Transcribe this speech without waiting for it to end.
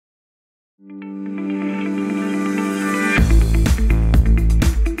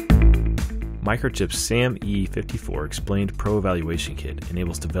Microchip's SAM E54 Xplained Pro Evaluation Kit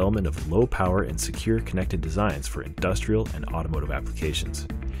enables development of low-power and secure connected designs for industrial and automotive applications.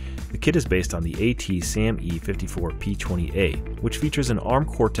 The kit is based on the AT SAM E54 P20A, which features an ARM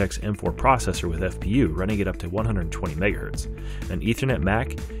Cortex-M4 processor with FPU running at up to 120 MHz, an Ethernet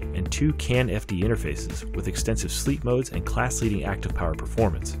MAC, and 2 CAN FD interfaces with extensive sleep modes and class-leading active power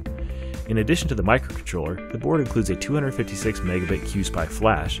performance. In addition to the microcontroller, the board includes a 256 megabit QSPI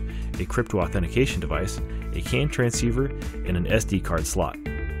flash, a crypto authentication device, a CAN transceiver, and an SD card slot.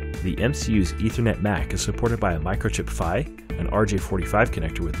 The MCU's Ethernet MAC is supported by a Microchip PHY, an RJ45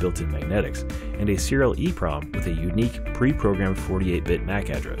 connector with built-in magnetics, and a serial EEPROM with a unique pre-programmed 48-bit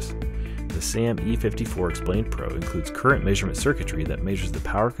MAC address. The SAM E54 Xplained Pro includes current measurement circuitry that measures the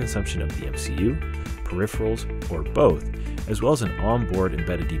power consumption of the MCU, peripherals, or both, as well as an onboard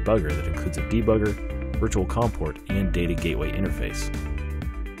embedded debugger that includes a debugger, virtual COM port, and data gateway interface.